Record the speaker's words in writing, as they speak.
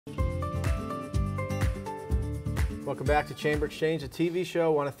Welcome back to Chamber Exchange, a TV show.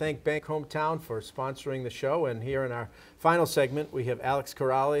 I want to thank Bank Hometown for sponsoring the show. And here in our final segment, we have Alex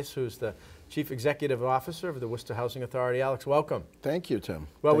Corrales, who's the Chief Executive Officer of the Worcester Housing Authority. Alex, welcome. Thank you, Tim.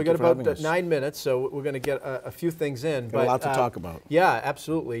 Well, we got about 9 minutes, so we're going to get a few things in. Got a lot to talk about. Yeah,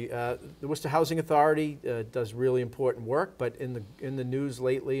 absolutely. The Worcester Housing Authority does really important work, but in the news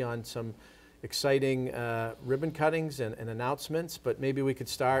lately on some exciting ribbon cuttings and announcements. But maybe we could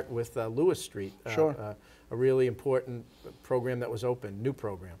start with Lewis Street. Sure. A really important program that was opened, new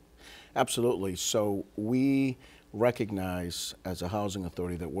program. Absolutely. So we recognize as a housing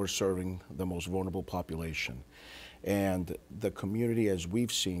authority that we're serving the most vulnerable population. And the community, as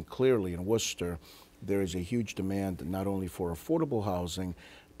we've seen clearly in Worcester, there is a huge demand not only for affordable housing,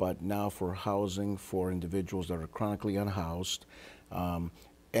 but now for housing for individuals that are chronically unhoused.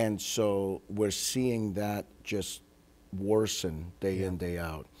 And so we're seeing that just worsen day in, day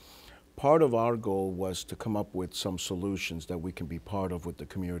out. Part of our goal was to come up with some solutions that we can be part of with the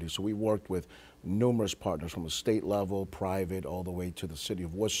community. So we worked with numerous partners from the state level, private, all the way to the city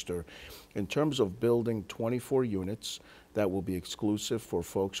of Worcester, in terms of building 24 units that will be exclusive for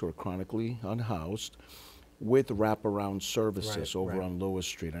folks who are chronically unhoused, with wraparound services over on Lewis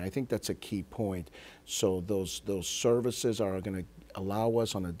Street. And I think that's a key point. So those services are going to allow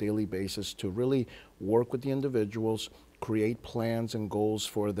us on a daily basis to really work with the individuals, create plans and goals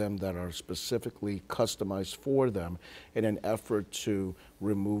for them that are specifically customized for them in an effort to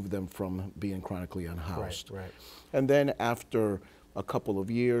remove them from being chronically unhoused. Right. And then after a couple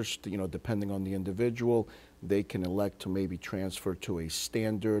of years, depending on the individual, they can elect to maybe transfer to a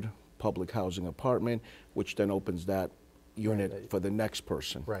standard public housing apartment, which then opens that unit for the next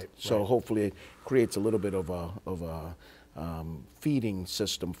person. So hopefully it creates a little bit of a feeding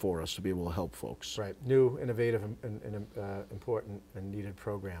system for us to be able to help folks. New, innovative, and important and needed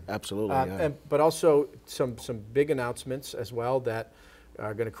program. Absolutely. But also some big announcements as well that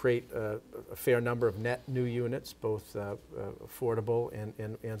are going to create a fair number of net new units, both affordable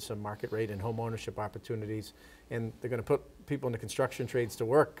and some market rate and home ownership opportunities. And they're going to put people in the construction trades to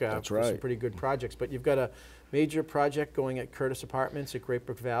work for some pretty good projects. But you've got a major project going at Curtis Apartments at Great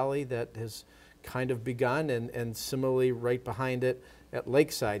Brook Valley that has kind of begun, and similarly right behind it at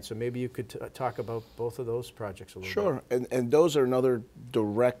Lakeside. So maybe you could talk about both of those projects a little bit. Sure, and those are another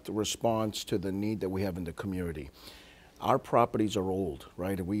direct response to the need that we have in the community. Our properties are old,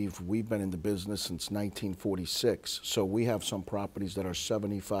 right? We've been in the business since 1946, so we have some properties that are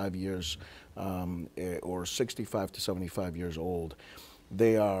 75 years or 65 to 75 years old.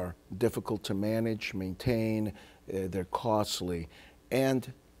 They are difficult to manage, maintain, they're costly,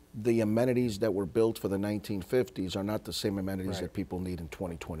 and the amenities that were built for the 1950s are not the same amenities that people need in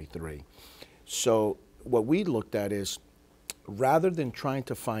 2023. So what we looked at is, rather than trying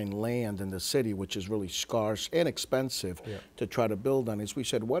to find land in the city, which is really scarce and expensive to try to build on, is we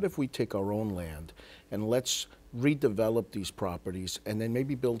said, what if we take our own land and let's redevelop these properties and then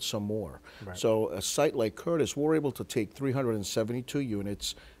maybe build some more. So a site like Curtis, we're able to take 372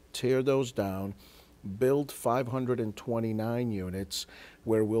 units, tear those down, build 529 units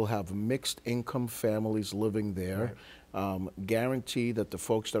where we'll have mixed income families living there, guarantee that the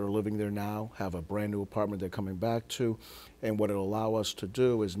folks that are living there now have a brand new apartment they're coming back to. And what it'll allow us to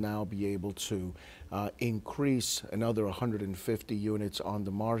do is now be able to increase another 150 units on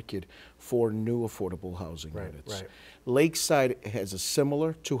the market for new affordable housing units. Lakeside has a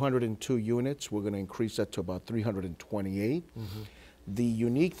similar 202 units. We're going to increase that to about 328. The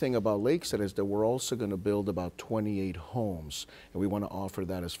unique thing about Lakeside is that we're also going to build about 28 homes, and we want to offer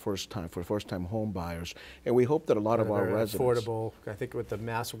that as for first-time home buyers. And we hope that a lot of our residents, affordable, I think, with the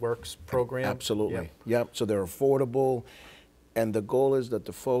Mass Works program. Absolutely, so they're affordable, and the goal is that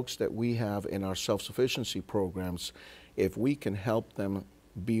the folks that we have in our self-sufficiency programs, if we can help them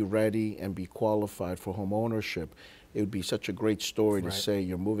be ready and be qualified for home ownership, it would be such a great story to say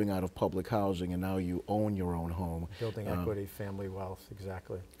you're moving out of public housing and now you own your own home. Building equity, family wealth,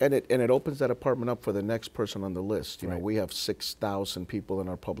 exactly. And it opens that apartment up for the next person on the list. You know, we have 6,000 people in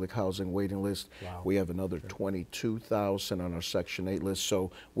our public housing waiting list. We have another 22,000 on our Section 8 list.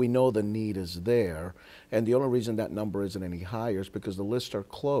 So we know the need is there. And the only reason that number isn't any higher is because the lists are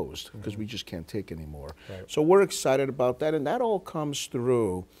closed, because we just can't take anymore. So we're excited about that. And that all comes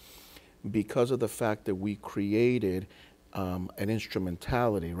through because of the fact that we created an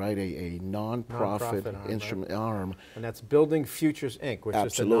instrumentality, right? A nonprofit instrument arm. And that's Building Futures, Inc., which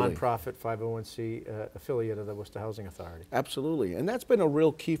is a nonprofit 501c affiliate of the Worcester Housing Authority. Absolutely. And that's been a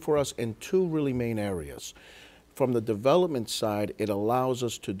real key for us in two really main areas. From the development side, it allows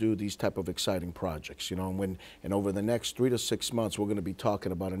us to do these type of exciting projects, you know, and over the next 3 to 6 months, we're going to be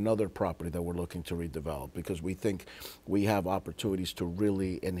talking about another property that we're looking to redevelop because we think we have opportunities to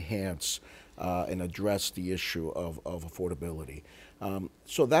really enhance and address the issue of affordability.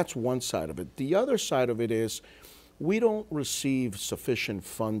 So that's one side of it. The other side of it is we don't receive sufficient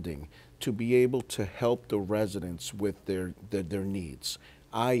funding to be able to help the residents with their needs,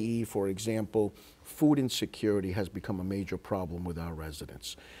 i.e., for example, food insecurity has become a major problem with our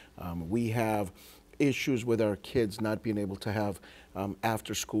residents. We have issues with our kids not being able to have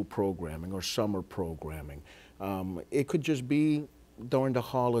after-school programming or summer programming. It could just be during the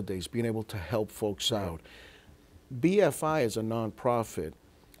holidays, being able to help folks out. BFI as a nonprofit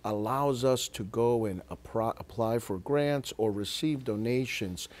allows us to go and apply for grants or receive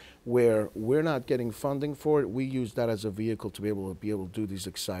donations where we're not getting funding for it. We use that as a vehicle to be able to do these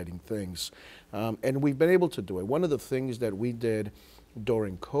exciting things. And we've been able to do it. One of the things that we did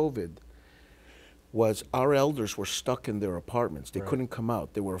during COVID was our elders were stuck in their apartments. They couldn't come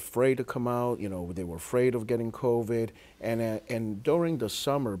out. They were afraid to come out. You know, they were afraid of getting COVID. And during the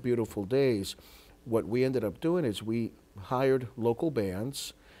summer, beautiful days, what we ended up doing is we hired local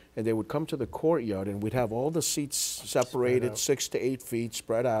bands, and they would come to the courtyard, and we'd have all the seats separated 6 to 8 feet,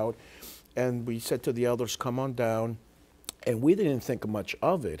 spread out. And we said to the elders, come on down. And we didn't think much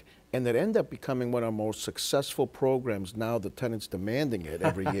of it. And it ended up becoming one of our most successful programs. Now the tenants demanding it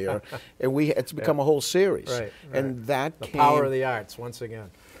every year. And it's become a whole series. And that the power of the arts, once again.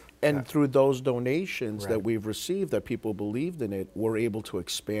 And through those donations that we've received, that people believed in it, we're able to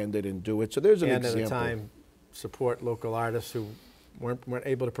expand it and do it. So there's an example. And at the time, support local artists who weren't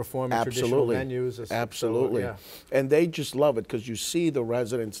able to perform in traditional venues. Absolutely. And they just love it because you see the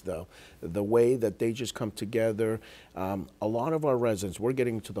residents, the way that they just come together. A lot of our residents, we're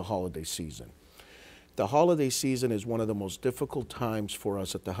getting to the holiday season. The holiday season is one of the most difficult times for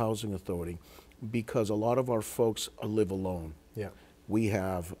us at the Housing Authority because a lot of our folks live alone. We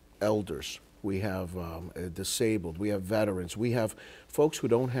have elders. We have disabled, we have veterans, we have folks who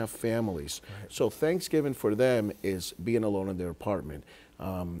don't have families. So Thanksgiving for them is being alone in their apartment.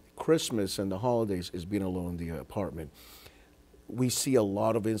 Christmas and the holidays is being alone in the apartment. We see a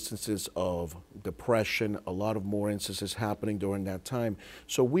lot of instances of depression, a lot of more instances happening during that time.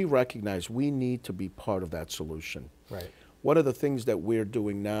 So we recognize we need to be part of that solution. One of the things that we're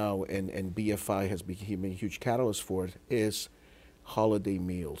doing now, and BFI has become a huge catalyst for it, is holiday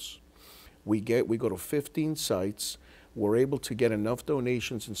meals. We go to 15 sites. We're able to get enough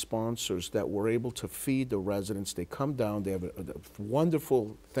donations and sponsors that we're able to feed the residents. They come down, they have a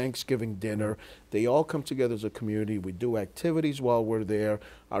wonderful Thanksgiving dinner. They all come together as a community. We do activities while we're there.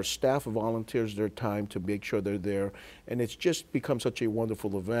 Our staff volunteers their time to make sure they're there. And it's just become such a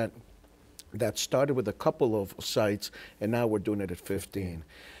wonderful event that started with a couple of sites, and now we're doing it at 15.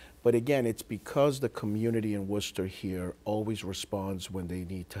 But again, it's because the community in Worcester here always responds when they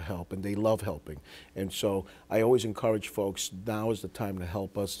need to help, and they love helping. And so I always encourage folks, now is the time to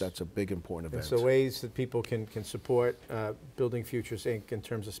help us. That's a big, important event. So ways that people can support Building Futures, Inc. in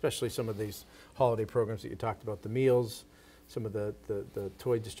terms of especially some of these holiday programs that you talked about, the meals, some of the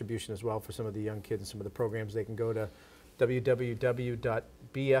toy distribution as well for some of the young kids and some of the programs. They can go to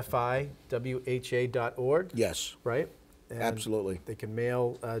www.bfiwha.org. Yes. Right? And absolutely. They can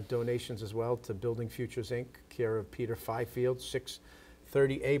mail donations as well to Building Futures, Inc., care of Peter Fifield,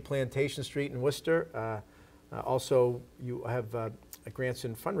 630A Plantation Street in Worcester. Also, you have a grants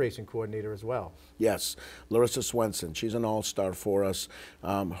and fundraising coordinator as well. Yes, Larissa Swenson. She's an all-star for us.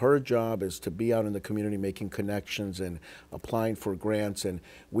 Her job is to be out in the community making connections and applying for grants, and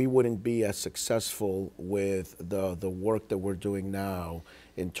we wouldn't be as successful with the work that we're doing now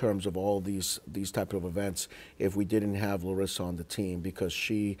in terms of all these type of events if we didn't have Larissa on the team, because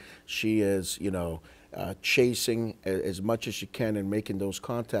she is, you know, chasing as much as she can and making those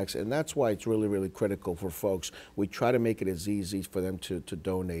contacts, and that's why it's really, really critical for folks. We try to make it as easy for them to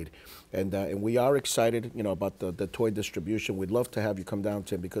donate, and we are excited, you know, about the toy distribution. We'd love to have you come down,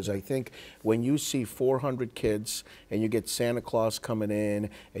 Tim, because I think when you see 400 kids and you get Santa Claus coming in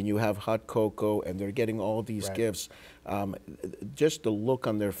and you have hot cocoa and they're getting all these gifts, just the look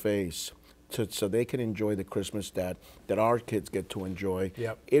on their face, so they can enjoy the Christmas that our kids get to enjoy.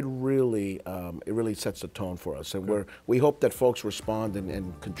 It really sets the tone for us, and we hope that folks respond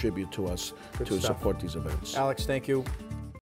and contribute to us to support these events. Alex, thank you.